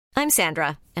I'm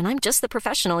Sandra, and I'm just the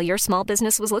professional your small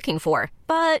business was looking for.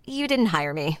 But you didn't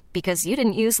hire me because you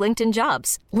didn't use LinkedIn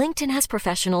Jobs. LinkedIn has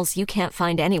professionals you can't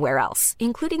find anywhere else,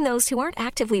 including those who aren't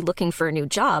actively looking for a new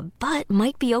job, but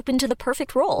might be open to the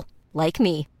perfect role, like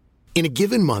me. In a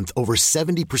given month, over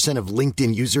 70% of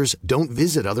LinkedIn users don't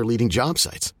visit other leading job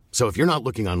sites. So if you're not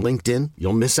looking on LinkedIn,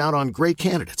 you'll miss out on great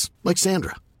candidates like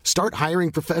Sandra. Start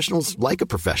hiring professionals like a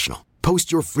professional.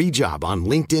 Post your free job on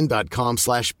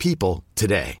linkedin.com/people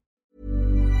today.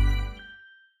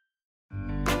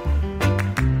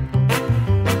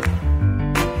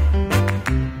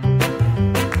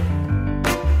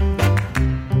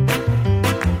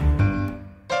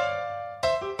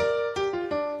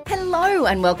 Hello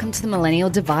and welcome to the Millennial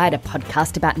Divide, a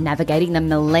podcast about navigating the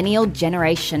millennial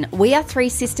generation. We are three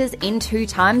sisters in two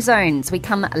time zones. We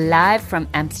come live from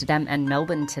Amsterdam and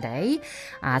Melbourne today.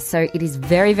 So it is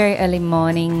very, very early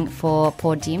morning for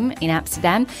poor Dim in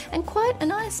Amsterdam and quite a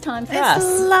nice time for us.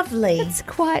 It's lovely.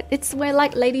 We're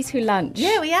like ladies who lunch.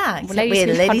 Yeah, we are. We're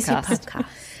ladies who podcast.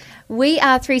 We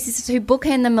are three sisters who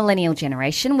bookend the millennial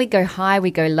generation. We go high, we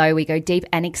go low, we go deep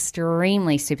and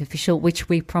extremely superficial, which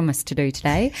we promise to do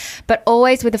today, but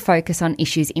always with a focus on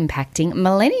issues impacting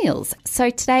millennials. So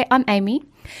today I'm Amy.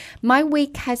 My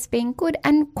week has been good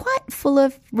and quite full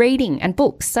of reading and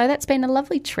books. So that's been a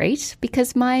lovely treat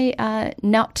because my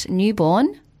not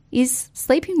newborn is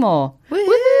sleeping more.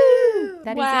 Woohoo!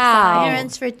 That is Wow. exciting.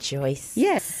 Parents rejoice.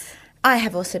 Yes. I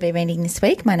have also been reading this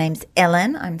week. My name's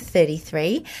Ellen. I'm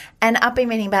 33. And I've been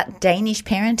reading about Danish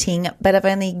parenting, but I've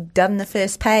only done the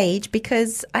first page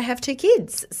because I have two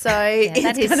kids. So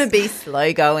it's going to be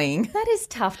slow going. That is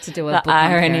tough to do a book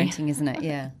on parenting, isn't it?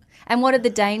 Yeah. And what are the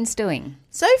Danes doing?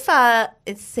 So far,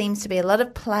 it seems to be a lot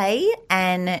of play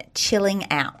and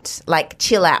chilling out, like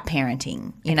chill out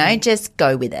parenting, you know, just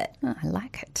go with it. Oh, I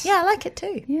like it. Yeah, I like it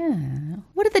too. Yeah.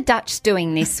 What are the Dutch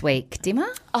doing this week, Dimmer?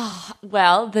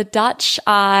 Well, the Dutch,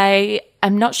 I'm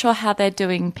not sure how they're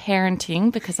doing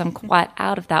parenting because I'm quite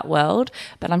out of that world,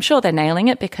 but I'm sure they're nailing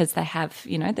it because they have,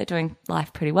 they're doing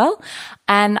life pretty well.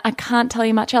 And I can't tell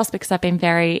you much else because I've been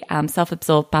very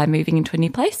self-absorbed by moving into a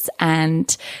new place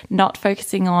and not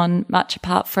focusing on much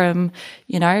apart from,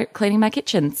 cleaning my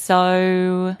kitchen.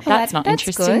 So that's not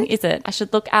interesting, good. is it? I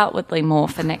should look outwardly more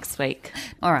for next week.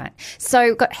 All right. So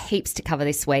we've got heaps to cover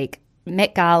this week.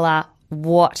 Met Gala.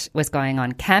 What was going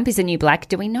on? Camp is a new black.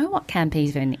 Do we know what camp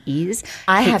even is?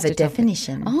 I have a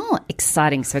definition. Oh,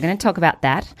 exciting. So we're going to talk about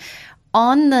that.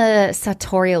 On the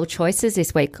sartorial choices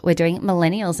this week, we're doing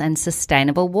millennials and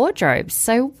sustainable wardrobes.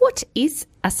 So what is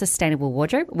a sustainable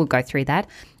wardrobe? We'll go through that.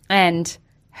 And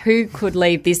who could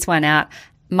leave this one out?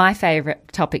 My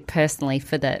favourite topic personally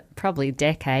for the probably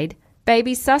decade.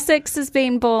 Baby Sussex has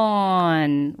been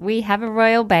born. We have a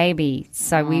royal baby.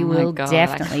 So we will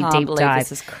definitely deep dive. This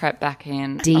has crept back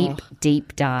in.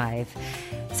 Deep dive.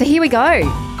 So here we go.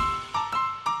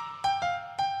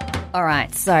 All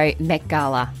right. So Met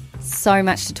Gala. So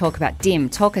much to talk about. Dim,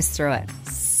 talk us through it.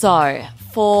 So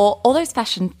for all those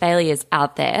fashion failures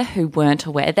out there who weren't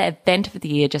aware, the event of the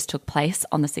year just took place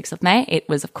on the 6th of May. It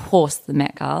was, of course, the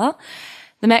Met Gala.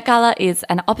 The Met Gala is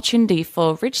an opportunity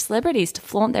for rich celebrities to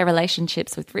flaunt their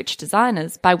relationships with rich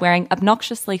designers by wearing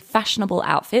obnoxiously fashionable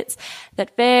outfits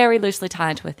that very loosely tie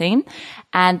into a theme.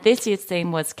 And this year's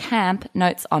theme was Camp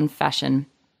Notes on Fashion.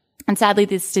 And sadly,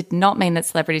 this did not mean that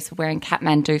celebrities were wearing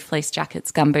Kathmandu fleece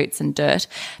jackets, gumboots and dirt,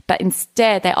 but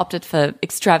instead they opted for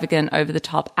extravagant,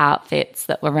 over-the-top outfits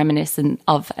that were reminiscent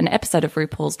of an episode of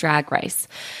RuPaul's Drag Race,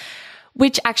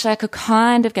 which actually I could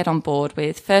kind of get on board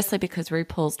with. Firstly, because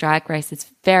RuPaul's Drag Race is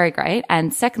very great,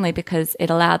 and secondly, because it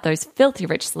allowed those filthy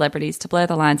rich celebrities to blur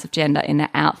the lines of gender in their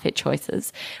outfit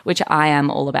choices, which I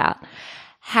am all about.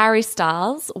 Harry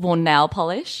Styles wore nail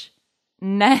polish,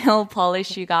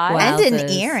 you guys. And an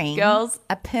earring. Girls,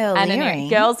 a pearl earring.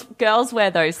 Girls wear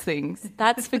those things.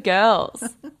 That's for girls.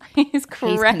 He's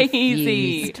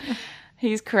crazy.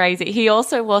 He's crazy. He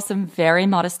also wore some very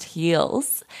modest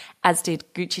heels, as did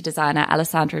Gucci designer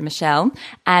Alessandro Michele,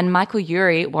 and Michael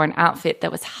Urie wore an outfit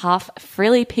that was half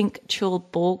frilly pink tulle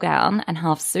ball gown and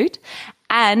half suit,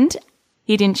 and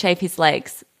he didn't shave his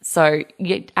legs. So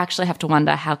you actually have to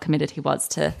wonder how committed he was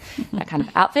to that kind of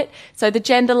outfit. So the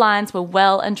gender lines were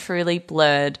well and truly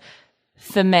blurred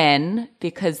for men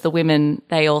because the women,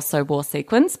 they also wore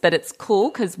sequins, but it's cool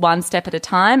because one step at a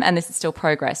time, and this is still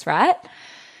progress, right?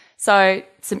 So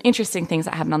some interesting things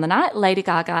that happened on the night. Lady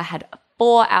Gaga had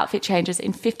 4 outfit changes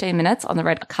in 15 minutes on the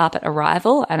red carpet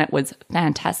arrival, and it was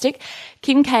fantastic.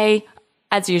 Kim K,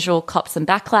 as usual, copped some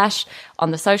backlash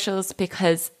on the socials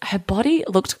because her body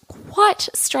looked quite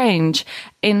strange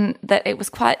in that it was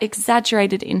quite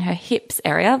exaggerated in her hips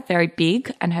area, very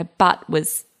big, and her butt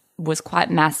was was quite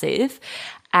massive,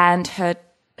 and her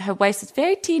waist was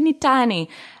very teeny tiny.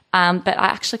 But I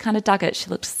actually kind of dug it. She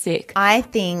looked sick. I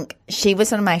think she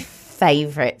was one of my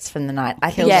favourites from the night. I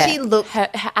think she looked her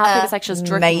outfit was like she was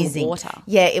dripping water.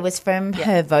 Yeah, it was from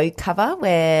her Vogue cover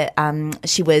where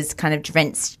she was kind of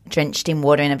drenched in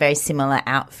water in a very similar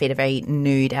outfit, a very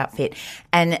nude outfit.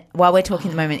 And while we're talking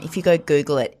at the moment, if you go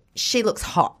Google it, she looks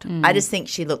hot. I just think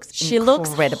she looks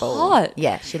incredible. Hot.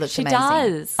 Yeah, she looks she amazing.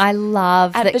 Does. I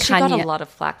love that but Kanye. She got a lot of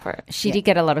flack for it. She did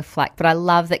get a lot of flack, but I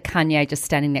love that Kanye just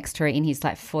standing next to her in his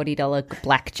like $40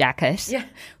 black jacket.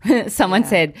 Yeah. Someone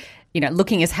said,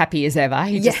 looking as happy as ever.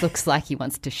 He just looks like he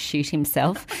wants to shoot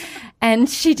himself. And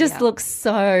she just looks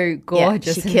so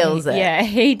gorgeous. Yeah, she kills it. Yeah,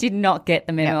 he did not get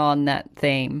the memo on that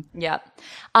theme. Yeah.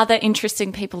 Other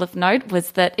interesting people of note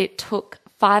was that it took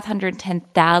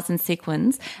 510,000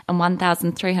 sequins and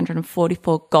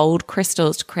 1,344 gold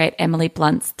crystals to create Emily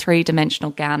Blunt's three-dimensional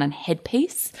gown and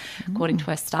headpiece, according to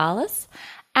her stylist.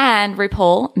 And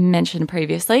RuPaul, mentioned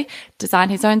previously, designed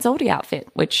his own Zoldy outfit,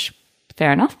 which,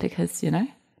 fair enough, because,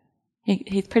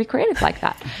 he's pretty creative like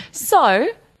that. So,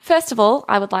 first of all,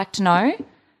 I would like to know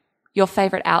your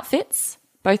favourite outfits,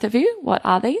 both of you. What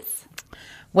are these?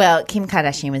 Well, Kim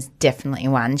Kardashian was definitely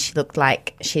one. She looked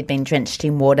like she'd been drenched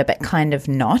in water, but kind of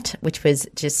not, which was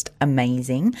just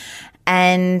amazing.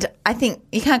 And I think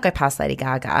you can't go past Lady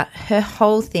Gaga. Her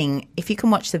whole thing, if you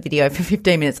can watch the video for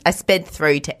 15 minutes, I sped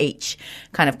through to each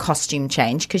kind of costume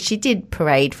change because she did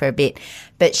parade for a bit,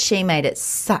 but she made it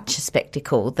such a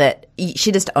spectacle that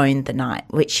she just owned the night,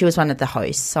 which she was one of the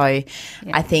hosts. So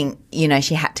I think,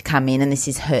 she had to come in and this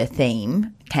is her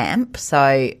theme, camp.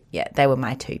 So, yeah, they were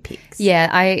my two picks. Yeah,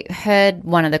 I heard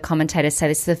one of the commentators say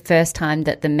this is the first time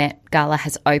that the Met Gala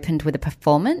has opened with a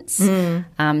performance.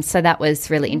 So that was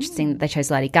really interesting that they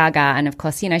chose Lady Gaga. And, of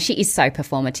course, she is so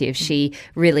performative. She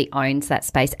really owns that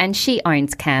space. And she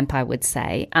owns camp, I would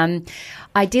say.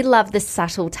 I did love the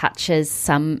subtle touches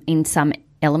in some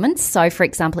elements. So, for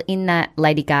example, in that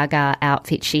Lady Gaga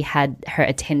outfit, she had her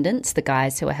attendants, the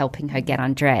guys who were helping her get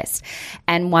undressed,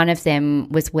 and one of them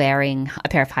was wearing a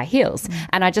pair of high heels.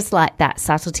 And I just like that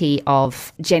subtlety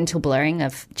of gentle blurring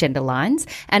of gender lines.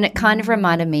 And it kind of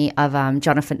reminded me of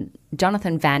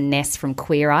Jonathan Van Ness from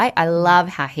Queer Eye. I love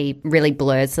how he really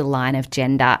blurs the line of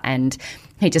gender and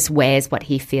he just wears what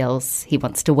he feels he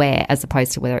wants to wear as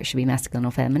opposed to whether it should be masculine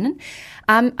or feminine.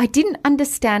 I didn't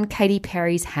understand Katy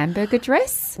Perry's hamburger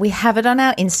dress. We have it on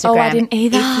our Instagram. Oh, I didn't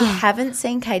either. If you haven't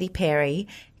seen Katy Perry,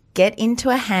 get into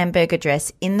a hamburger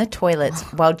dress in the toilets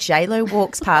while J-Lo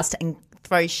walks past and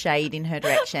throws shade in her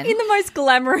direction. In the most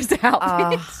glamorous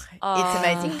outfit. It's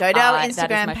amazing. Go to our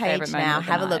Instagram page now.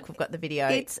 Have a look. We've got the video.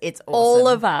 It's awesome. All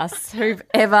of us who've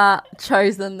ever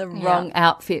chosen the wrong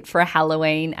outfit for a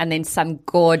Halloween and then some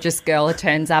gorgeous girl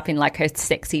turns up in like her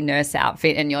sexy nurse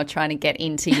outfit and you're trying to get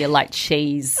into your like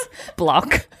cheese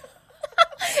block.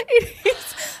 It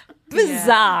is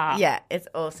bizarre. Yeah, it's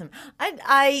awesome.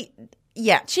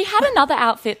 Yeah. She had another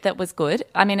outfit that was good.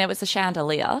 I mean, it was a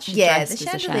chandelier. She dressed the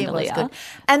as chandelier a was chandelier. good.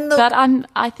 And look, but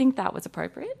I think that was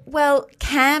appropriate. Well,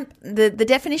 camp, the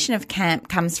definition of camp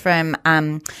comes from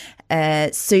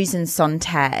Susan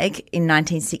Sontag in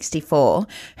 1964,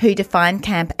 who defined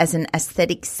camp as an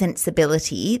aesthetic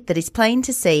sensibility that is plain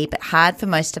to see but hard for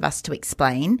most of us to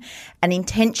explain, an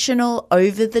intentional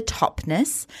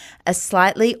over-the-topness, a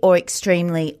slightly or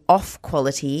extremely off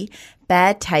quality,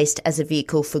 bad taste as a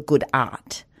vehicle for good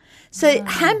art. So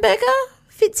hamburger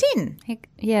fits in.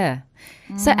 Yeah.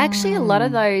 So actually a lot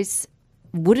of those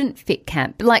wouldn't fit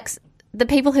camp. Like the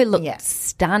people who look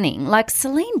stunning, like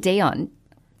Celine Dion,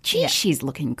 she's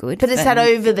looking good. But it's that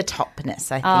over-the-topness,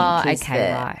 I think.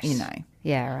 Right.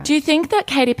 Yeah, right. Do you think that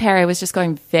Katy Perry was just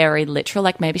going very literal?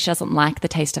 Like maybe she doesn't like the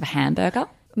taste of a hamburger?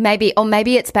 Maybe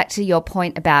it's back to your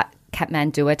point about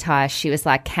Kathmandu attire. She was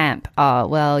like, camp. Oh,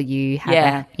 well, you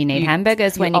need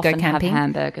hamburgers when you go camping. Have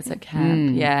hamburgers at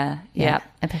camp. Yeah.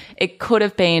 It could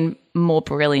have been more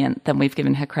brilliant than we've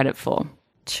given her credit for.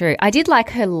 True. I did like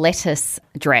her lettuce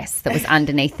dress that was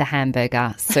underneath the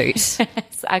hamburger suit.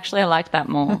 Actually, I liked that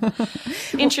more.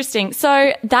 Interesting.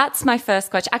 So that's my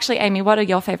first question. Actually, Amy, what are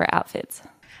your favourite outfits?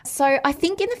 So I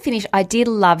think in the finish, I did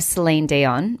love Celine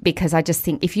Dion because I just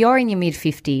think if you're in your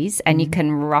mid-50s and you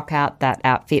can rock out that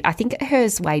outfit, I think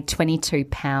hers weighed 22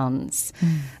 pounds.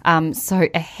 So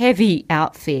a heavy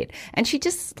outfit. And she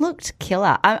just looked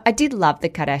killer. I did love the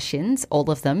Kardashians, all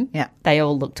of them. Yeah. They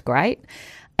all looked great.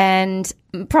 And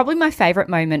probably my favourite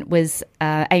moment was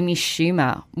Amy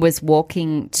Schumer was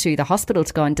walking to the hospital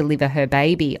to go and deliver her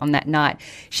baby on that night.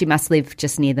 She must live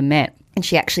just near the Met. And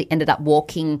she actually ended up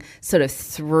walking sort of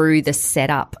through the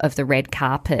setup of the red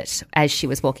carpet as she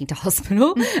was walking to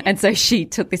hospital. And so she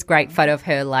took this great photo of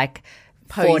her like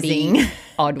Posing. 40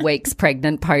 odd weeks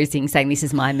pregnant, posing, saying this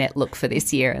is my Met look for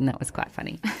this year. And that was quite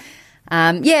funny.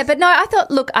 But no,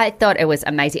 I thought it was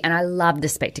amazing. And I loved the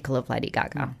spectacle of Lady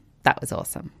Gaga. That was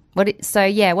awesome. What are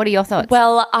your thoughts?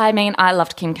 Well, I mean, I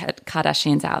loved Kim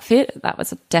Kardashian's outfit. That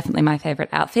was definitely my favourite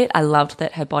outfit. I loved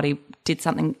that her body did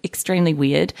something extremely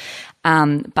weird,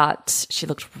 but she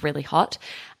looked really hot.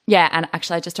 Yeah, and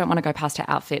actually I just don't want to go past her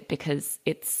outfit because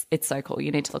it's so cool.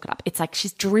 You need to look it up. It's like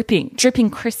she's dripping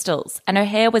crystals, and her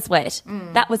hair was wet.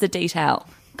 That was a detail.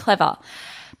 Clever.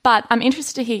 But I'm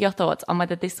interested to hear your thoughts on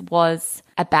whether this was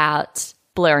about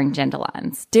blurring gender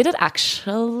lines. Did it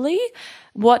actually?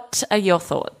 What are your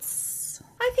thoughts?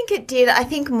 I think it did. I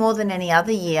think more than any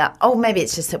other year. Oh, maybe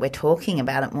it's just that we're talking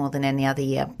about it more than any other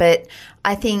year. But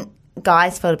I think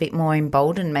guys felt a bit more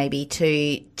emboldened maybe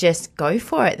to just go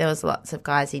for it. There was lots of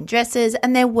guys in dresses,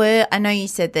 and there were, I know you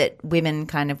said that women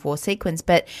kind of wore sequins,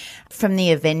 but from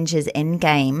the Avengers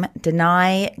Endgame,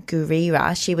 Danai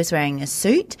Gurira, she was wearing a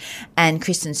suit, and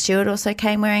Kristen Stewart also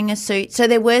came wearing a suit. So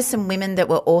there were some women that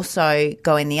were also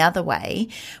going the other way,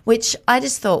 which I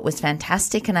just thought was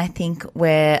fantastic, and I think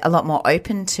we're a lot more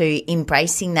open to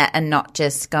embracing that and not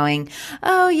just going,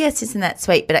 oh yes, isn't that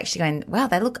sweet, but actually going, wow,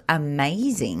 they look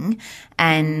amazing,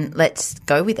 and let's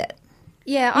go with it.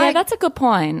 Yeah, that's a good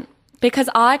point, because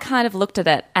I kind of looked at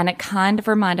it and it kind of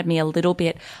reminded me a little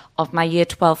bit of my Year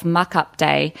 12 muck-up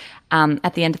day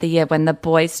at the end of the year when the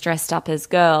boys dressed up as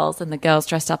girls and the girls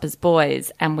dressed up as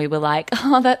boys, and we were like,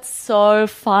 oh, that's so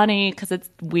funny because it's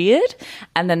weird.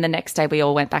 And then the next day we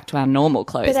all went back to our normal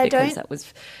clothes because that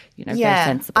was, very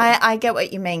sensible. I get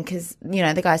what you mean because,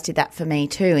 the guys did that for me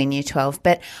too in Year 12.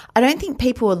 But I don't think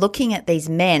people were looking at these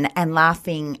men and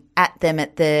laughing at them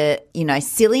at the,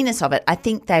 silliness of it. I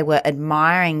think they were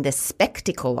admiring the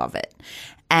spectacle of it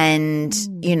and,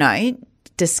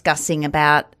 discussing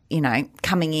about,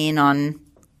 coming in on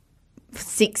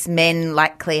 6 men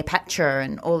like Cleopatra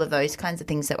and all of those kinds of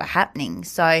things that were happening.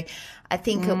 So I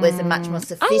think it was a much more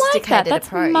sophisticated That's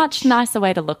approach. a much nicer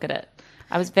way to look at it.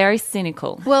 I was very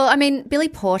cynical. Well, I mean, Billy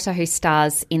Porter, who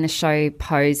stars in the show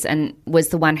Pose and was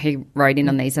the one who rode in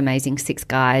on these amazing 6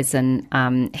 guys, and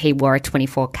he wore a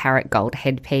 24-karat gold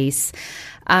headpiece.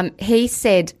 He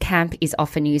said camp is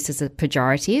often used as a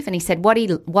pejorative, and he said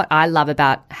what I love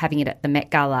about having it at the Met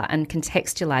Gala and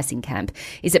contextualising camp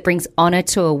is it brings honour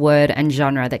to a word and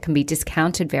genre that can be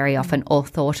discounted very often or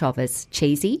thought of as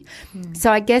cheesy. So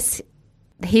I guess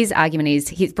his argument is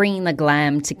he's bringing the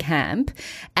glam to camp,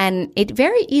 and it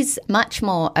is much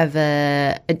more of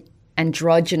a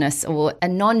androgynous or a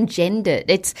non-gendered.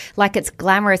 It's like it's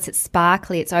glamorous, it's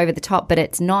sparkly, it's over the top, but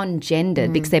it's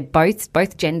non-gendered because they're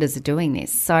both genders are doing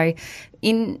this. So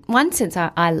in one sense,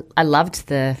 I loved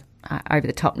the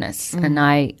over-the-topness, and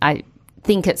I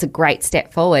think it's a great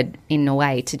step forward in a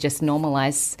way to just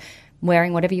normalise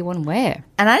wearing whatever you want to wear.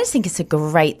 And I just think it's a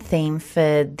great theme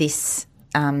for this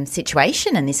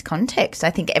situation and this context. I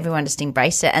think everyone just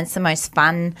embraced it, and it's the most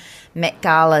fun Met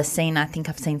Gala scene I think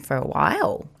I've seen for a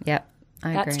while. Yep,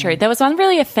 that's true. There was one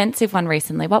really offensive one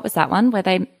recently. What was that one where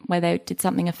they did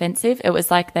something offensive? It was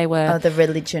like they were the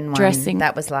religion dressing. One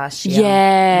that was last year.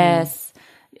 Yes.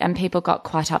 And people got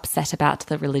quite upset about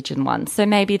the religion one. So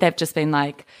maybe they've just been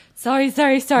like, sorry,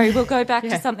 we'll go back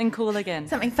to something cool again.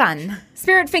 Something fun.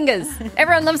 Spirit fingers.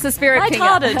 Everyone loves the spirit finger.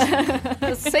 Lighthearted.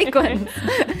 The sequin.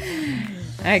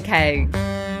 Okay.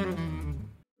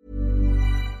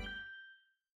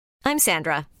 I'm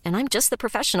Sandra, and I'm just the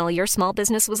professional your small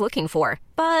business was looking for.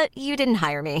 But you didn't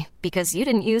hire me because you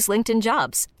didn't use LinkedIn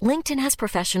Jobs. LinkedIn has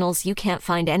professionals you can't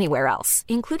find anywhere else,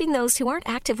 including those who aren't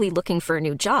actively looking for a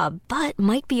new job, but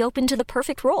might be open to the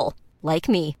perfect role, like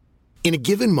me. In a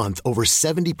given month, over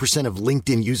 70% of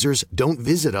LinkedIn users don't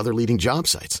visit other leading job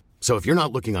sites. So if you're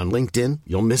not looking on LinkedIn,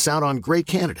 you'll miss out on great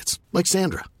candidates like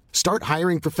Sandra. Start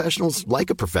hiring professionals like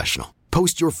a professional.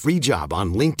 Post your free job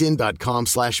on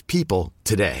linkedin.com/people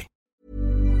today.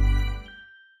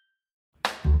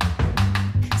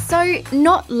 So,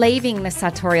 not leaving the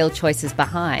sartorial choices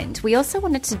behind, we also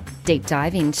wanted to deep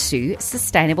dive into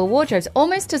sustainable wardrobes,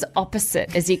 almost as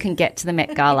opposite as you can get to the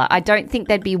Met Gala. I don't think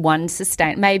there'd be one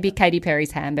maybe Katy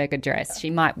Perry's hamburger dress. She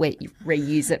might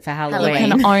reuse it for Halloween.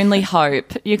 You can only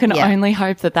hope. You can only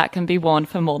hope that can be worn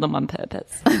for more than one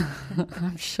purpose.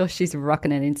 I'm sure she's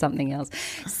rocking it in something else.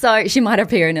 So she might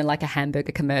appear in a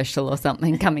hamburger commercial or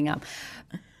something coming up.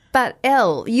 But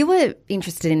Elle, you were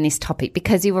interested in this topic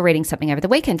because you were reading something over the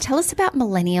weekend. Tell us about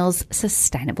millennials'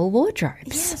 sustainable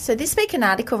wardrobes. Yeah, so this week an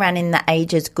article ran in the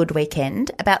Age's Good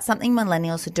Weekend about something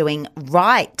millennials are doing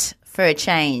right for a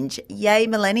change. Yay,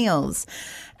 millennials.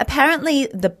 Apparently,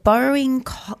 the borrowing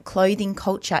clothing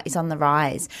culture is on the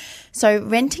rise. So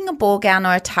renting a ball gown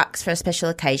or a tux for a special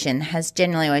occasion has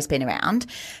generally always been around,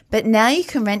 but now you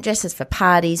can rent dresses for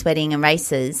parties, wedding and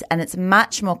races, and it's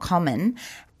much more common.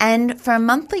 And for a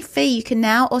monthly fee, you can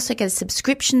now also get a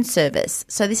subscription service.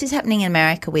 So this is happening in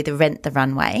America with Rent the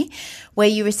Runway, where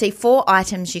you receive 4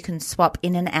 items you can swap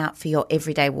in and out for your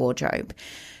everyday wardrobe.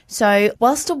 So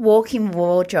whilst a walk-in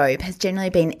wardrobe has generally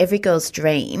been every girl's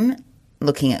dream,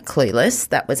 looking at Clueless,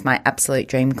 that was my absolute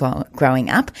dream growing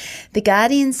up. The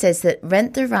Guardian says that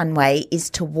Rent the Runway is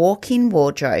to walk-in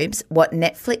wardrobes what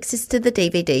Netflix is to the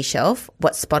DVD shelf,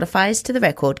 what Spotify is to the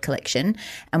record collection,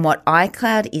 and what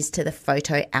iCloud is to the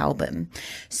photo album.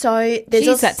 So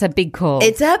that's a big call.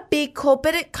 It's a big call,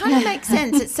 but it kind of makes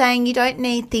sense. It's saying you don't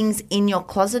need things in your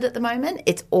closet at the moment.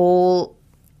 It's all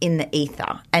in the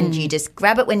ether, and you just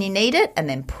grab it when you need it and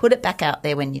then put it back out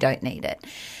there when you don't need it.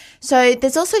 So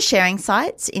there's also sharing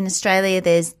sites. In Australia,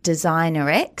 there's Designer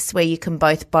X, where you can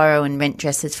both borrow and rent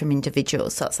dresses from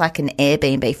individuals. So it's like an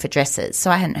Airbnb for dresses. So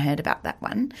I hadn't heard about that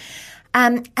one.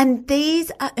 And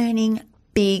these are earning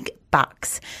big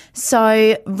bucks.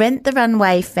 So Rent the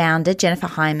Runway founder Jennifer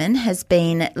Hyman has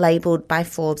been labelled by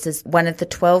Forbes as one of the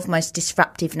 12 most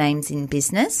disruptive names in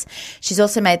business. She's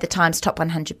also made the Times Top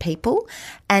 100 People.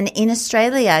 And in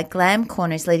Australia, Glam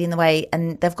Corner is leading the way,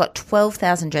 and they've got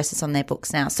 12,000 dresses on their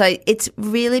books now. So it's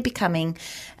really becoming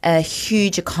a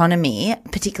huge economy,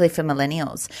 particularly for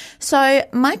millennials. So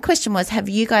my question was, have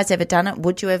you guys ever done it?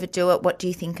 Would you ever do it? What do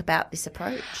you think about this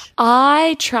approach?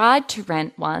 I tried to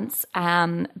rent once,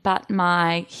 but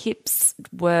my hips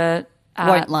were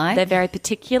won't lie. They're very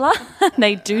particular.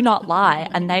 They do not lie,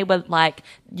 and they were like,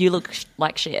 "You look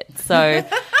like shit." So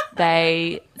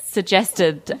they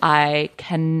suggested I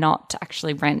cannot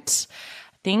actually rent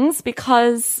things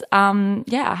because, I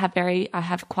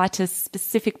have quite a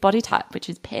specific body type, which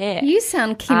is pear. You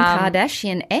sound Kim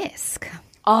Kardashian-esque.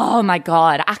 Oh my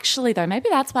God. Actually though, maybe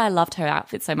that's why I loved her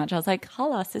outfit so much. I was like,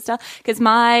 holla sister, because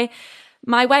my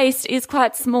waist is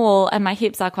quite small and my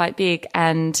hips are quite big,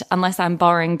 and unless I'm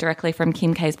borrowing directly from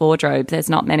Kim K's wardrobe, there's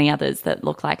not many others that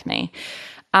look like me.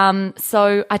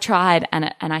 So I tried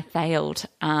and I failed.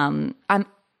 I'm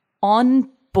on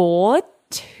board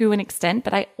to an extent,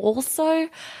 but I also,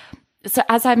 so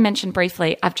as I mentioned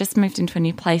briefly, I've just moved into a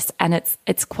new place, and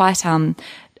it's quite,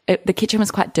 the kitchen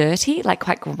was quite dirty, like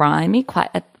quite grimy,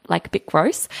 like a bit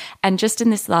gross. And just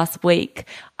in this last week,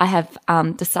 I have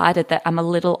decided that I'm a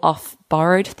little off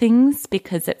borrowed things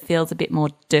because it feels a bit more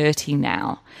dirty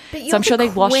now. But you're so I'm sure they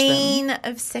wash them. queen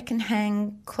of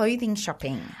secondhand clothing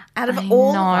shopping. Out of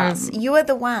all of us, you are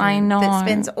the one that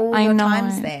spends all your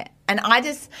times there. And I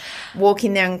just walk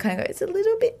in there and kind of go, it's a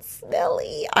little bit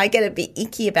smelly. I get a bit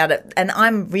icky about it. And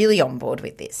I'm really on board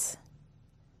with this.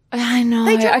 I know.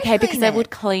 Okay, because they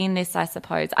would clean this, I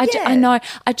suppose. I know.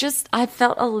 I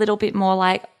felt a little bit more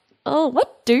like, oh,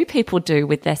 what do people do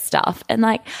with their stuff? And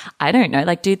like, I don't know.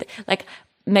 Like,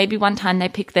 maybe one time they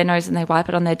pick their nose and they wipe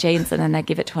it on their jeans and then they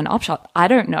give it to an op shop. I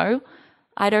don't know.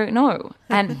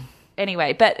 And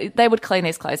anyway, but they would clean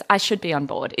these clothes. I should be on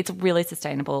board. It's really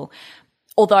sustainable.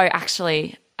 Although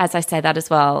actually, as I say that as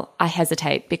well, I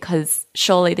hesitate because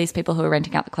surely these people who are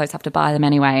renting out the clothes have to buy them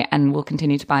anyway and will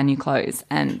continue to buy new clothes.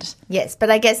 And yes, but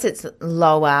I guess it's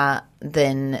lower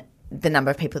than the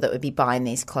number of people that would be buying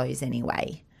these clothes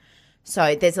anyway.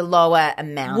 So there's a lower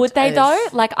amount. Would they though?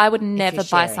 Like I would never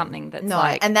buy something that's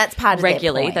and that's part of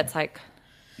regularly. Their point. That's like.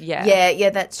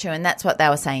 Yeah, that's true. And that's what they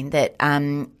were saying, that,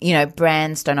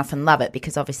 brands don't often love it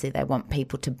because obviously they want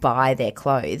people to buy their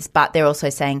clothes. But they're also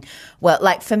saying, well,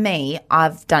 like for me,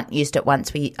 I've used it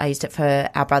once. I used it for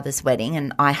our brother's wedding,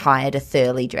 and I hired a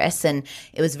Thurley dress, and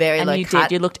it was very low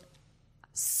cut. You looked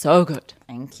so good.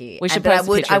 Thank you. We should post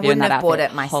a picture of you in that I wouldn't have bought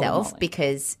outfit. it myself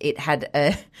because it had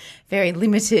a very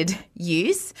limited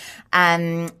use.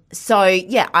 So,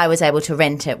 yeah, I was able to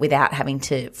rent it without having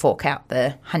to fork out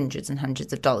the hundreds and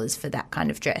hundreds of dollars for that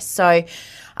kind of dress. So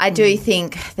I do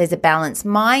think there's a balance.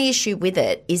 My issue with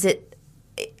it is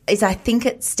I think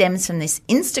it stems from this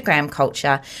Instagram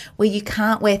culture where you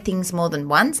can't wear things more than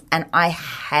once, and I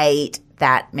hate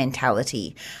that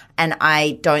mentality. And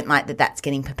I don't like that that's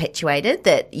getting perpetuated,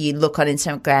 that you look on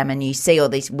Instagram and you see all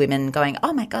these women going,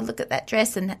 oh, my God, look at that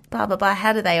dress and blah, blah, blah.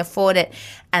 How do they afford it?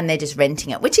 And they're just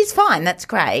renting it, which is fine. That's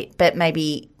great. But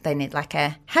maybe they need like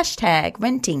a hashtag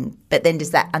renting. But then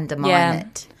does that undermine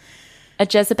it? A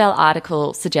Jezebel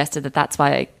article suggested that that's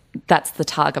why that's the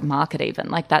target market even.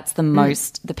 Like that's the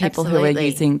most, the people who are Absolutely.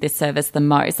 using this service the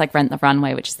most, like Rent the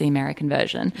Runway, which is the American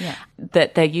version,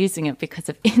 that they're using it because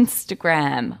of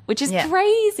Instagram, which is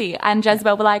crazy. And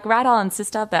Jezebel were like, right on,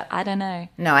 sister, but I don't know.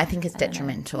 No, I think it's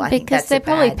detrimental. I think Because that's they're a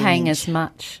probably bad paying image. as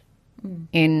much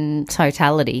in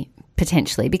totality,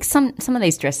 potentially, because some of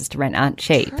these dresses to rent aren't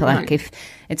cheap. Like if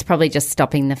it's probably just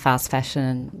stopping the fast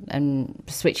fashion and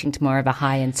switching to more of a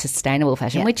high-end sustainable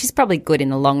fashion, which is probably good in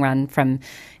the long run from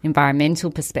environmental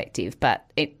perspective, but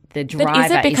the driver But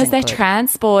is it because isn't they're good.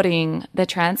 transporting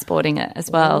it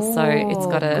as well? So it's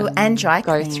got to and dry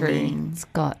go cleaning. through It's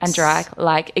got and dry,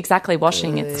 like exactly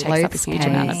washing. It takes up a huge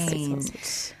amount of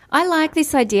resources. I like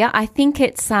this idea. I think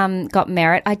it's got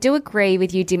merit. I do agree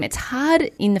with you, Dim. It's hard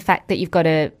in the fact that you've got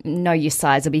to know your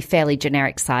size. It'll be fairly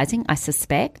generic sizing, I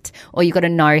suspect, or you've got to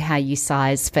know how you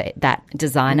size for that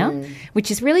designer, which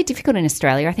is really difficult in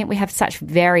Australia. I think we have such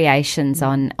variations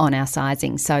on our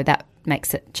sizing, so that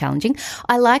makes it challenging.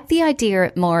 I like the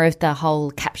idea more of the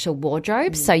whole capsule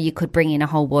wardrobe, so you could bring in a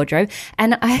whole wardrobe.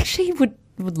 And I actually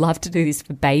would love to do this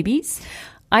for babies.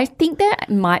 I think there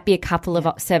might be a couple of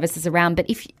services around, but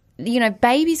if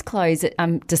babies' clothes,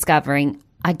 I'm discovering,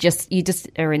 you just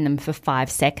are in them for 5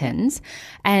 seconds,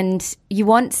 and you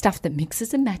want stuff that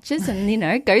mixes and matches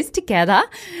and goes together.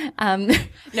 No,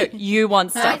 you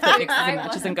want stuff that mixes and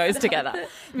matches and goes together.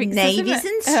 Navies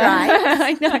and stripes.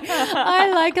 I know.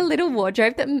 I like a little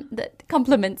wardrobe that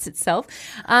complements itself.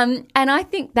 And I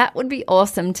think that would be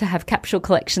awesome to have capsule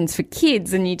collections for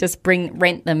kids, and you just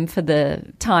rent them for the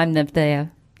time of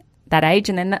that age,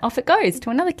 and then off it goes to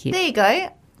another kid. There you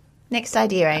go. Next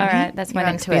idea, Amy. All right, that's my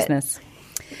You're next onto it. business.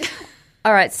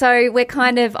 All right, so we're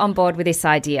kind of on board with this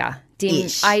idea. Dim,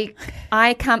 Ish.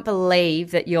 I can't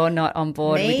believe that you're not on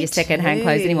board Me with your second-hand too.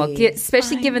 clothes anymore,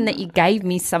 especially given that you gave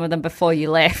me some of them before you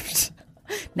left.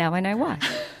 Now I know why.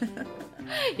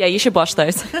 Yeah, you should wash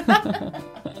those.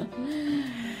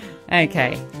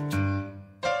 Okay.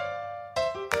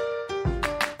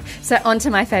 So on to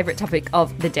my favourite topic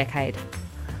of the decade.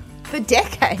 The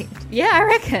decade. Yeah, I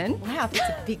reckon. Wow, that's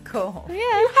a big call. Yeah.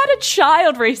 You had a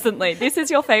child recently. This is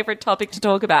your favourite topic to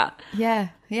talk about. Yeah,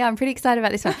 I'm pretty excited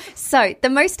about this one. So, the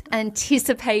most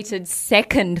anticipated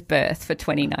second birth for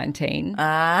 2019.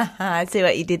 I see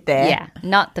what you did there. Yeah,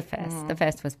 not the first. The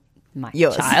first was my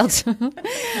Yours. child.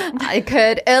 It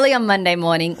occurred early on Monday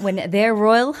morning when their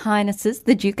Royal Highnesses,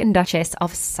 the Duke and Duchess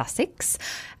of Sussex,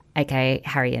 aka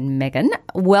Harry and Meghan,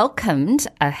 welcomed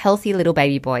a healthy little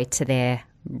baby boy to their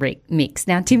mix.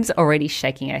 Now, Tim's already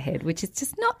shaking her head, which is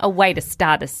just not a way to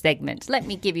start a segment. Let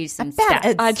me give you some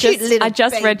stats. I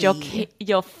just read baby.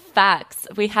 your facts.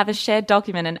 We have a shared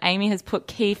document, and Amy has put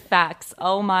key facts.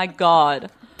 Oh my god!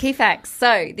 Key facts.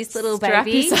 So this little Strap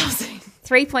baby, yourselves in.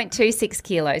 3.26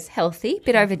 kilos, healthy,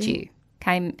 bit overdue.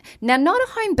 Came now, not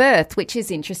a home birth, which is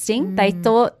interesting. They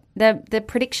thought the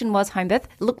prediction was home birth.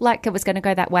 Looked like it was going to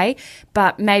go that way,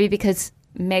 but maybe because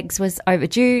Megs was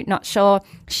overdue, not sure.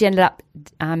 She ended up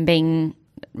being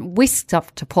whisked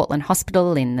off to Portland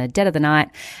Hospital in the dead of the night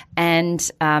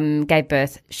and gave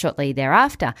birth shortly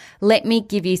thereafter. Let me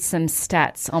give you some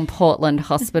stats on Portland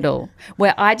Hospital,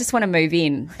 where I just want to move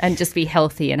in and just be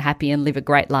healthy and happy and live a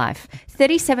great life.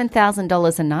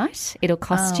 $37,000 a night it'll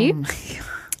cost you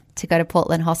to go to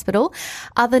Portland Hospital.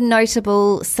 Other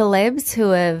notable celebs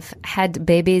who have had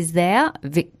babies there: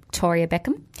 Victoria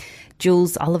Beckham,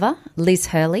 Jules Oliver, Liz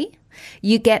Hurley.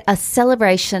 You get a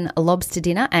celebration lobster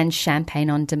dinner and champagne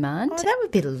on demand. Oh, that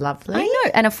would be lovely. I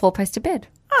know, and a 4-poster bed.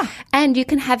 And you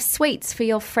can have suites for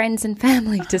your friends and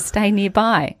family to stay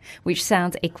nearby, which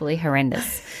sounds equally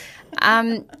horrendous.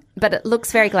 But it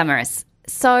looks very glamorous.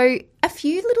 So a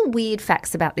few little weird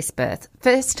facts about this birth.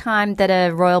 First time that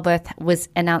a royal birth was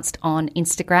announced on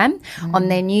Instagram, on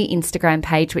their new Instagram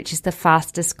page, which is the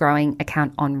fastest growing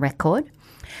account on record.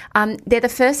 They're the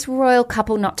first royal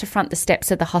couple not to front the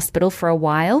steps of the hospital for a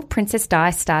while. Princess Di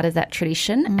started that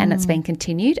tradition and it's been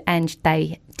continued, and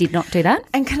they did not do that.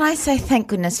 And can I say thank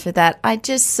goodness for that? I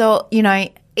just saw,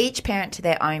 each parent to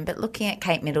their own, but looking at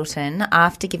Kate Middleton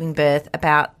after giving birth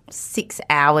about 6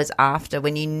 hours after,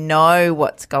 when you know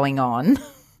what's going on,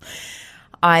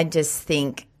 I just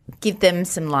think give them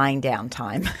some lying down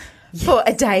time for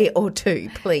a day or two,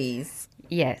 please.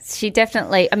 Yes, she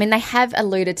definitely, they have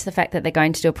alluded to the fact that they're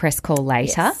going to do a press call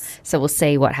later, so we'll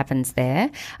see what happens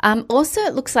there. Also,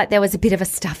 it looks like there was a bit of a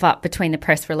stuff up between the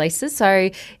press releases. So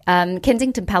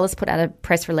Kensington Palace put out a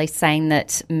press release saying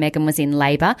that Meghan was in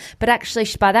labour, but actually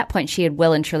by that point she had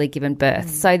well and truly given birth.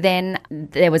 So then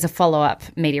there was a follow-up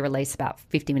media release about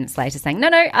 50 minutes later saying,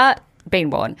 no, been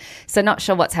born. So not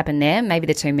sure what's happened there. Maybe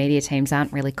the two media teams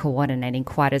aren't really coordinating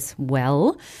quite as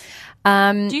well.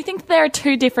 Do you think there are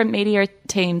two different media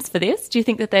teams for this? Do you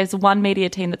think that there's one media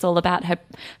team that's all about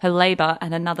her labour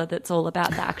and another that's all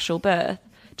about the actual birth?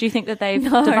 Do you think that they've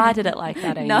divided it like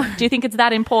that, Amy? No. Do you think it's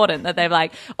that important that they're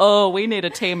like, oh, we need a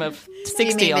team of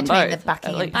 60 on between both? the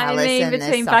Buckingham I Palace mean, and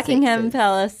between the Buckingham Sussexes?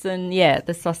 Palace and,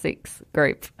 the Sussex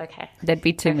group. Okay. There'd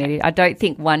be two media. I don't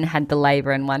think one had the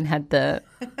labour and one had the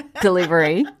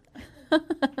delivery.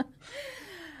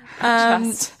 I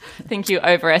just think you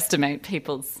overestimate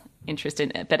people's interest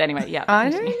in it. But anyway, yeah.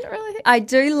 I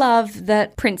do love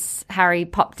that Prince Harry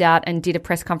popped out and did a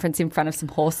press conference in front of some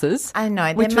horses. I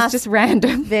know. Which was just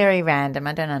random. Very random.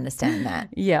 I don't understand that.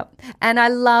 Yeah. And I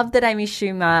love that Amy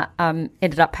Schumer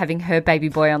ended up having her baby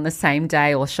boy on the same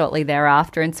day or shortly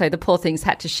thereafter. And so the poor things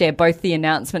had to share both the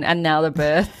announcement and now the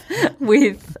birth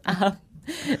with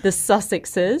the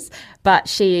Sussexes. But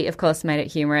she, of course, made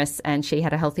it humorous and she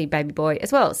had a healthy baby boy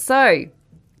as well. So,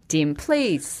 Dim,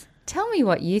 please tell me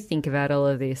what you think about all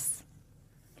of this.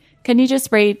 Can you just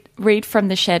read from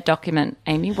the shared document,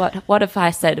 Amy? What have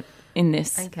I said in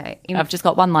this? Okay. I've just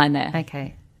got one line there.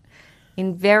 Okay.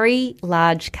 In very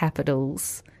large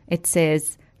capitals, it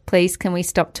says, please can we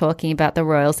stop talking about the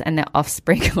royals and their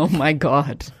offspring? Oh, my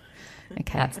God.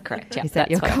 Okay. That's correct. Yeah, Is that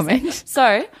your what I comment? said.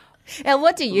 So, Elle,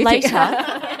 what do you later, think?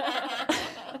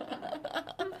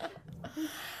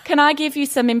 can I give you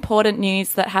some important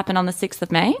news that happened on the 6th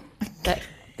of May?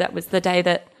 That was the day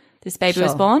that this baby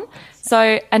was born.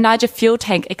 So a Niger fuel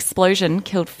tank explosion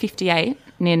killed 58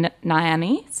 near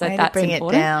Miami. So Way that's to bring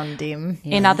important. it down, Dim.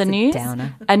 In other news,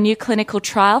 downer. a new clinical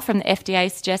trial from the FDA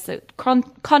suggests that,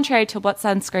 contrary to what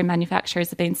sunscreen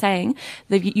manufacturers have been saying,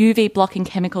 the UV blocking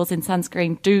chemicals in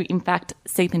sunscreen do in fact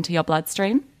seep into your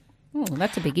bloodstream. Oh,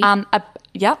 that's a biggie.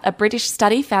 A British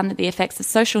study found that the effects of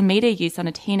social media use on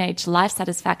a teenage life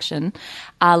satisfaction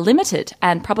are limited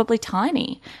and probably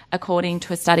tiny, according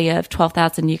to a study of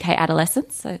 12,000 UK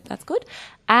adolescents. So that's good.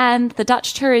 And the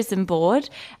Dutch Tourism Board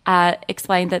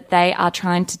explained that they are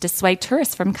trying to dissuade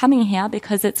tourists from coming here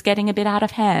because it's getting a bit out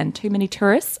of hand. Too many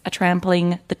tourists are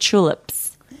trampling the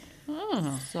tulips.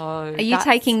 So Are you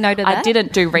taking note of that? I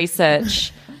didn't do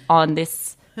research on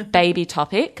this baby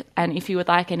topic, and if you would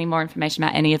like any more information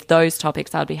about any of those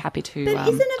topics, I'd be happy to But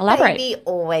isn't a elaborate. baby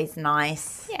always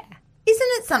nice? Yeah. Isn't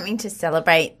it something to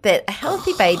celebrate that a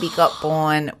healthy baby got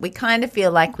born? We kind of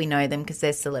feel like we know them because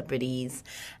they're celebrities,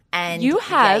 and You yay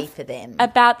have for them.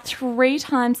 about 3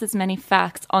 times as many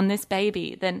facts on this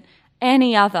baby than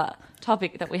any other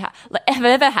topic that we have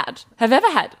ever had.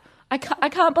 I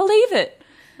can't believe it.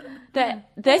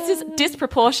 This is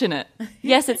disproportionate.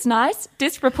 Yes, it's nice.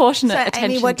 Disproportionate So,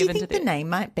 attention Amy, what do you given think to the this. name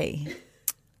might be?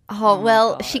 Oh,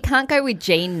 well, she can't go with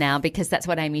Jean now because that's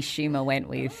what Amy Schumer went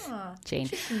with. Jean.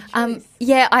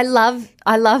 Yeah, I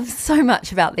love so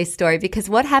much about this story because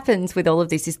what happens with all of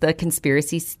this is the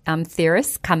conspiracy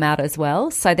theorists come out as well.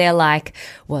 So they're like,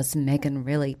 was Meghan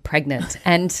really pregnant?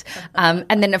 And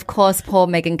then, of course, poor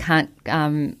Meghan can't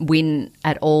win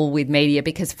at all with media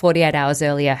because 48 hours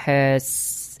earlier her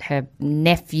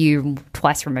nephew,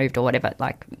 twice removed or whatever,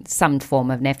 like some form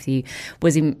of nephew,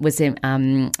 was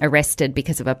arrested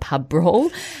because of a pub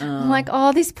brawl. I'm like,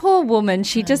 oh, this poor woman,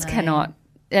 she just cannot.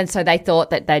 And so they thought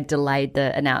that they'd delayed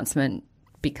the announcement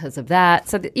because of that.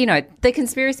 So, the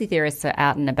conspiracy theorists are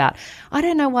out and about. I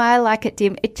don't know why I like it,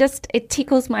 Dim. It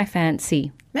tickles my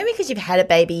fancy. Maybe because you've had a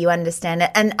baby, you understand it.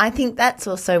 And I think that's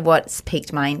also what's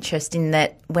piqued my interest in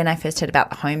that when I first heard about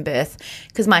the home birth,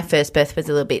 because my first birth was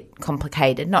a little bit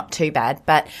complicated, not too bad,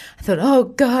 but I thought, oh,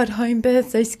 God, home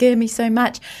births, they scare me so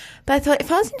much. But I thought if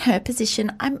I was in her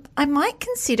position, I might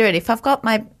consider it. If I've got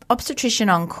my obstetrician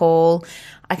on call,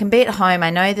 I can be at home.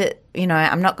 I know that,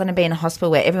 I'm not going to be in a hospital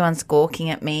where everyone's gawking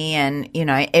at me and,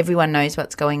 everyone knows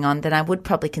what's going on, then I would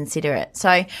probably consider it.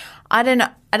 So I don't know.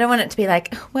 I don't want it to be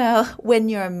like, well, when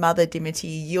you're a mother, Dimity,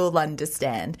 you'll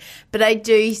understand. But I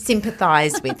do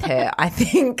sympathise with her, I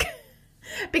think,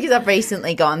 because I've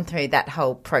recently gone through that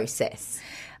whole process.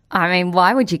 I mean,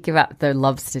 why would you give up the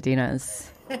lobster dinners?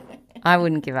 I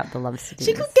wouldn't give up the lobster dinners.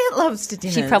 She could get lobster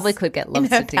dinners. She probably could get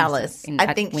lobster in her dinners palace. at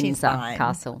I think she's Windsor fine.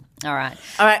 Castle. All right.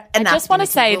 And I just want to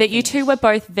say that you two were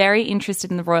both very interested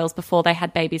in the royals before they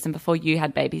had babies and before you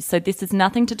had babies. So this is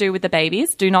nothing to do with the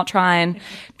babies. Do not try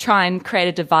and create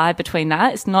a divide between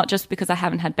that. It's not just because I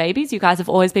haven't had babies. You guys have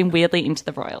always been weirdly into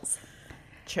the royals.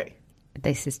 True.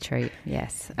 This is true,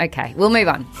 yes. Okay, we'll move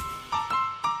on.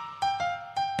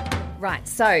 Right,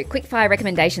 so quick fire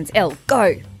recommendations. Elle,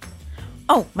 go.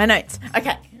 Oh, my notes.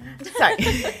 Okay. So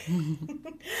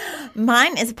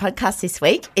mine is a podcast this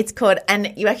week. It's called,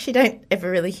 and you actually don't ever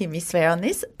really hear me swear on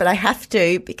this, but I have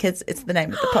to because it's the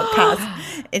name of the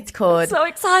podcast. It's called So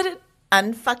excited.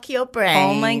 unfuck your brain.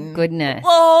 Oh, my goodness. Whoa.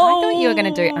 I thought you were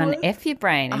going to do un-F your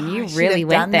brain, and you really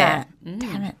went there.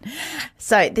 Damn it.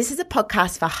 So this is a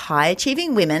podcast for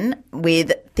high-achieving women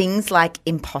with things like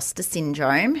imposter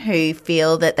syndrome who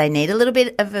feel that they need a little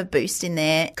bit of a boost in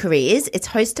their careers. It's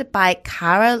hosted by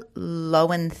Cara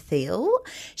Lowenthal.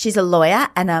 She's a lawyer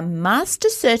and a master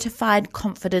certified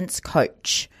confidence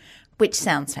coach, which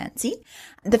sounds fancy.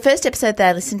 The first episode that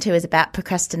I listened to is about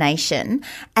procrastination.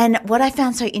 And what I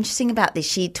found so interesting about this,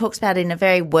 she talks about it in a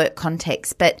very work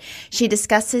context, but she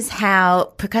discusses how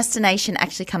procrastination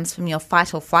actually comes from your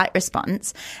fight or flight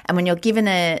response. And when you're given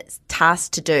a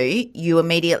task to do, you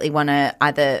immediately want to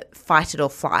either fight it or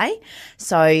fly.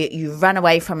 So you run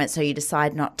away from it, so you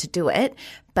decide not to do it.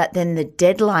 But then the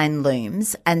deadline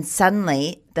looms and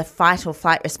suddenly the fight or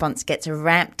flight response gets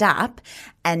ramped up,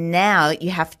 and now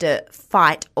you have to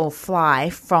fight or fly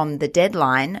from the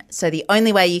deadline. So the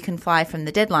only way you can fly from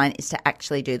the deadline is to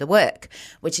actually do the work,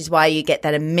 which is why you get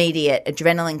that immediate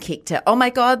adrenaline kick to, oh my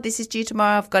God, this is due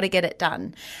tomorrow, I've got to get it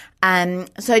done.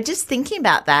 So just thinking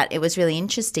about that, it was really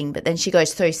interesting, but then she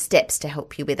goes through steps to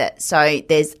help you with it. So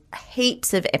there's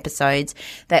heaps of episodes.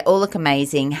 They all look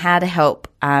amazing. How to help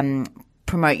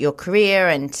promote your career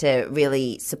and to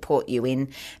really support you in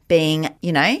being,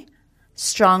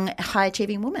 strong,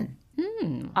 high-achieving woman.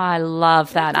 I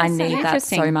love that. I need that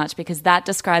so much because that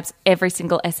describes every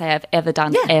single essay I've ever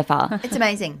done ever. It's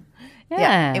amazing.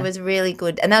 Yeah, it was really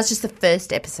good. And that was just the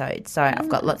first episode, so I've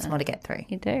got lots more to get through.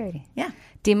 You do. Yeah.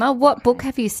 Dimmer, what book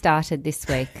have you started this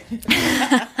week?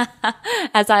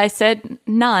 As I said,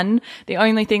 none. The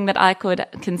only thing that I could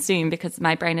consume, because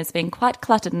my brain has been quite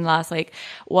cluttered in the last week,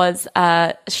 was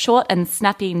a short and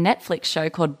snappy Netflix show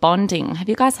called Bonding. Have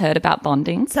you guys heard about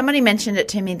Bonding? Somebody mentioned it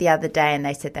to me the other day and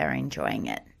they said they were enjoying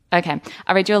it. Okay,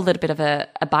 I'll read you a little bit of a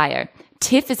bio.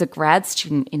 Tiff is a grad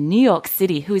student in New York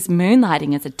City who is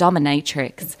moonlighting as a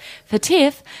dominatrix. For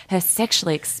Tiff, her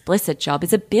sexually explicit job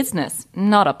is a business,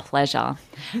 not a pleasure.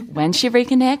 When she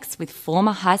reconnects with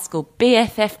former high school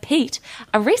BFF Pete,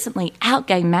 a recently out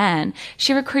gay man,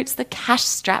 she recruits the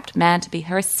cash-strapped man to be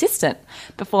her assistant,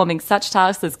 performing such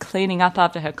tasks as cleaning up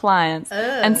after her clients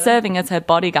and serving as her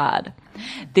bodyguard.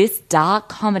 This dark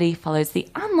comedy follows the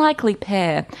unlikely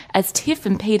pair as Tiff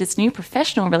and Peter's new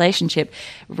professional relationship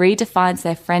redefines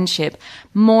their friendship.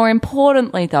 More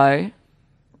importantly, though,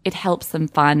 it helps them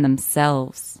find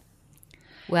themselves.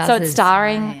 Well, so it's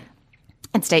starring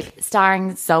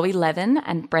Zoe Levin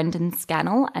and Brendan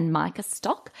Scannell and Micah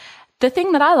Stock. The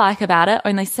thing that I like about it,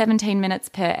 only 17 minutes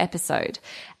per episode.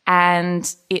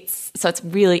 And it's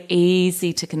really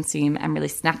easy to consume and really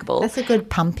snackable. That's a good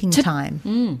pumping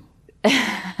time.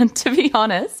 To be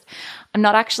honest, I'm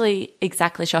not actually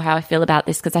exactly sure how I feel about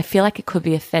this because I feel like it could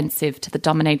be offensive to the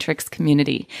dominatrix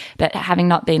community. But having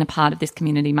not been a part of this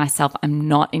community myself, I'm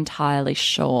not entirely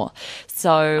sure.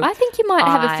 So I think you might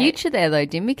have a future there though,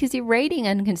 Dim, because you're reading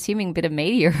and consuming a bit of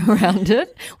media around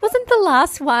it. Wasn't the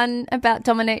last one about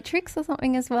dominatrix or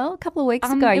something as well? A couple of weeks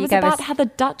ago. It was about how the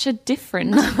Dutch are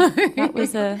different. That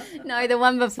was No, the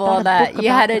one before that. You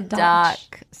had a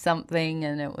dark something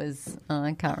and it was,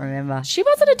 I can't remember. She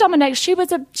wasn't a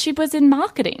dominatrix. She was in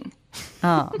marketing.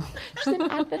 Oh. She's in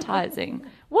advertising.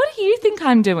 What do you think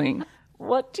I'm doing?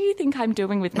 What do you think I'm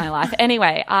doing with my life?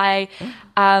 Anyway, Is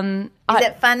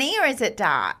it funny or is it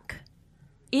dark?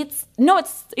 It's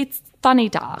funny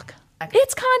dark. Okay.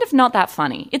 It's kind of not that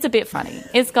funny. It's a bit funny.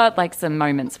 It's got like some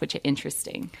moments which are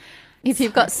interesting. If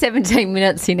you've got 17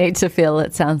 minutes you need to fill,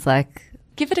 it sounds like.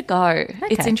 Give it a go. Okay.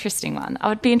 It's an interesting one. I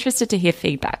would be interested to hear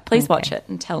feedback. Please watch it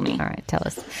and tell me. All right, tell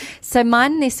us. So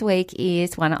mine this week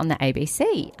is one on the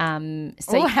ABC.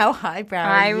 How highbrow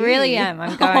I really am.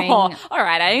 I'm going. All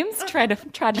right, Ames. Try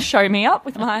to show me up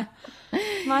with my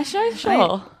show.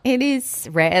 Sure. It is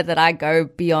rare that I go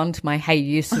beyond my Hey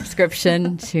You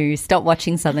subscription to stop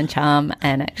watching Southern Charm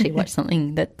and actually watch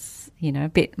something that's, a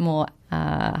bit more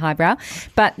highbrow.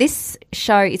 But this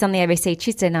show is on the ABC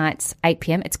Tuesday nights, 8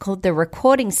 p.m. It's called The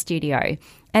Recording Studio.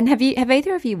 And have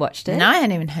either of you watched it? No, I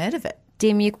hadn't even heard of it.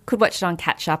 Dim, you could watch it on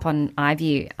Catch Up on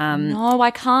iView. No, I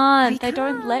can't. They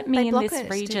don't let me in this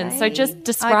region. So just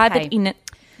describe it in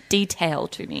detail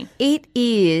to me. It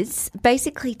is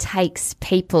basically takes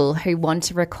people who want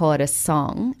to record a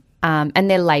song,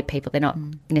 and they're lay people. They're not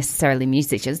necessarily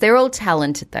musicians. They're all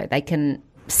talented though. They can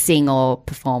sing or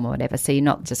perform or whatever. So you're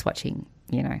not just watching,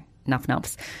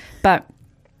 nuff-nuffs. But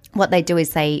what they do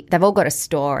is they've all got a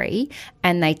story,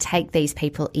 and they take these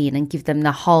people in and give them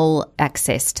the whole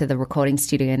access to the recording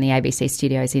studio in the ABC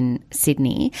studios in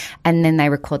Sydney, and then they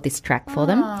record this track for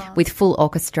them with full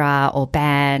orchestra or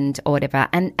band or whatever.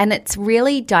 And it's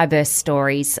really diverse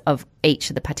stories of each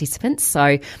of the participants.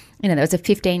 So, there was a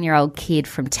 15-year-old kid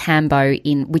from Tambo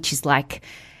which is like,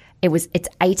 it's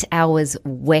 8 hours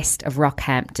west of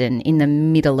Rockhampton in the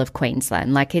middle of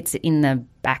Queensland. Like, it's in the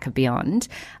back of beyond.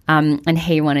 And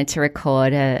he wanted to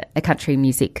record a country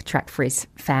music track for his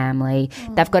family.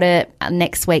 They've got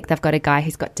next week they've got a guy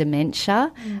who's got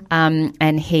dementia,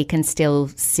 and he can still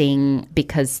sing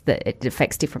because it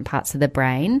affects different parts of the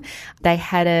brain. They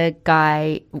had a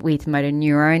guy with motor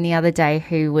neurone the other day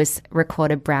who was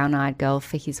recorded Brown Eyed Girl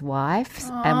for his wife,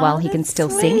 and while he can still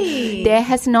sing. There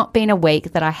has not been a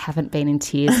week that I haven't been in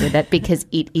tears with it because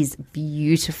it is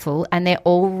beautiful, and they're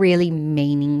all really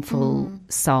meaningful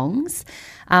songs,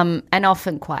 and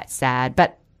often quite sad,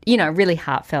 but really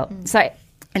heartfelt. So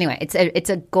anyway, it's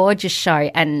a gorgeous show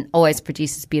and always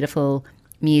produces beautiful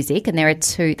music. And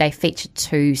they feature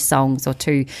 2 songs or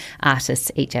 2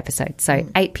 artists each episode. So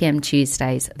 8 p.m.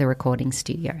 Tuesdays, the recording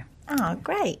studio. Oh,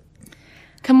 great.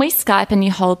 Can we Skype and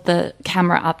you hold the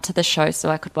camera up to the show so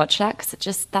I could watch that?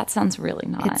 Because that sounds really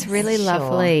nice. It's really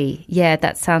lovely. Yeah,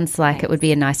 that sounds like it would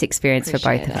be a nice experience for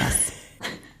both of us.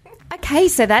 Okay,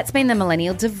 so that's been the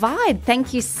Millennial Divide.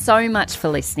 Thank you so much for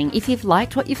listening. If you've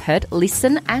liked what you've heard,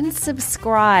 listen and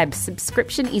subscribe.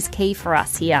 Subscription is key for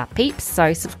us here, peeps.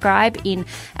 So subscribe in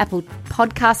Apple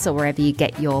Podcasts or wherever you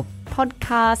get your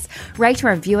podcasts. Rate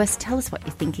and review us. Tell us what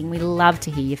you're thinking. We love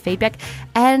to hear your feedback,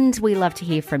 and we love to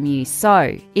hear from you.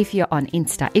 So if you're on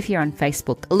Insta, if you're on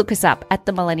Facebook, look us up at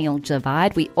the Millennial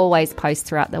Divide. We always post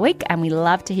throughout the week, and we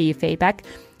love to hear your feedback.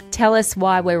 Tell us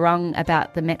why we're wrong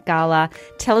about the Met Gala.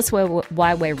 Tell us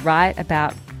why we're right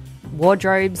about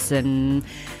wardrobes and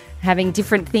having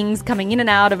different things coming in and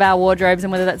out of our wardrobes,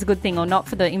 and whether that's a good thing or not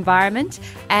for the environment.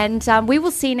 And we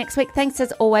will see you next week. Thanks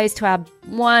as always to our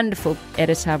wonderful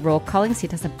editor, Raw Collins. He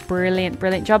does a brilliant,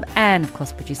 brilliant job. And of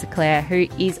course, producer Claire, who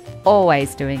is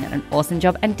always doing an awesome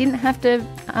job and didn't have to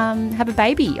have a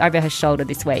baby over her shoulder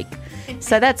this week.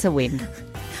 So that's a win.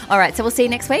 All right, so we'll see you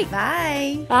next week.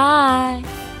 Bye. Bye.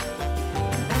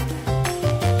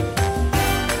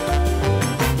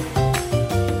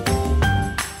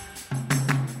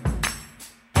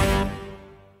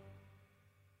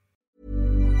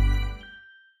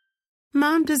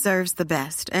 Mom deserves the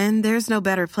best, and there's no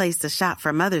better place to shop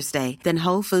for Mother's Day than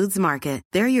Whole Foods Market.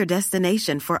 They're your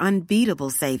destination for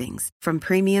unbeatable savings, from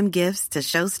premium gifts to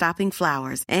show-stopping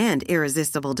flowers and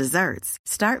irresistible desserts.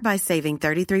 Start by saving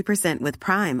 33% with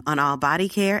Prime on all body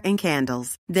care and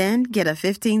candles. Then get a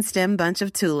 15-stem bunch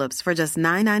of tulips for just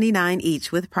 $9.99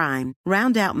 each with Prime.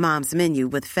 Round out Mom's menu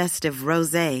with festive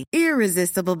rosé,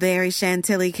 irresistible berry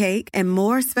chantilly cake, and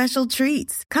more special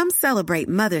treats. Come celebrate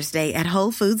Mother's Day at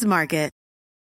Whole Foods Market.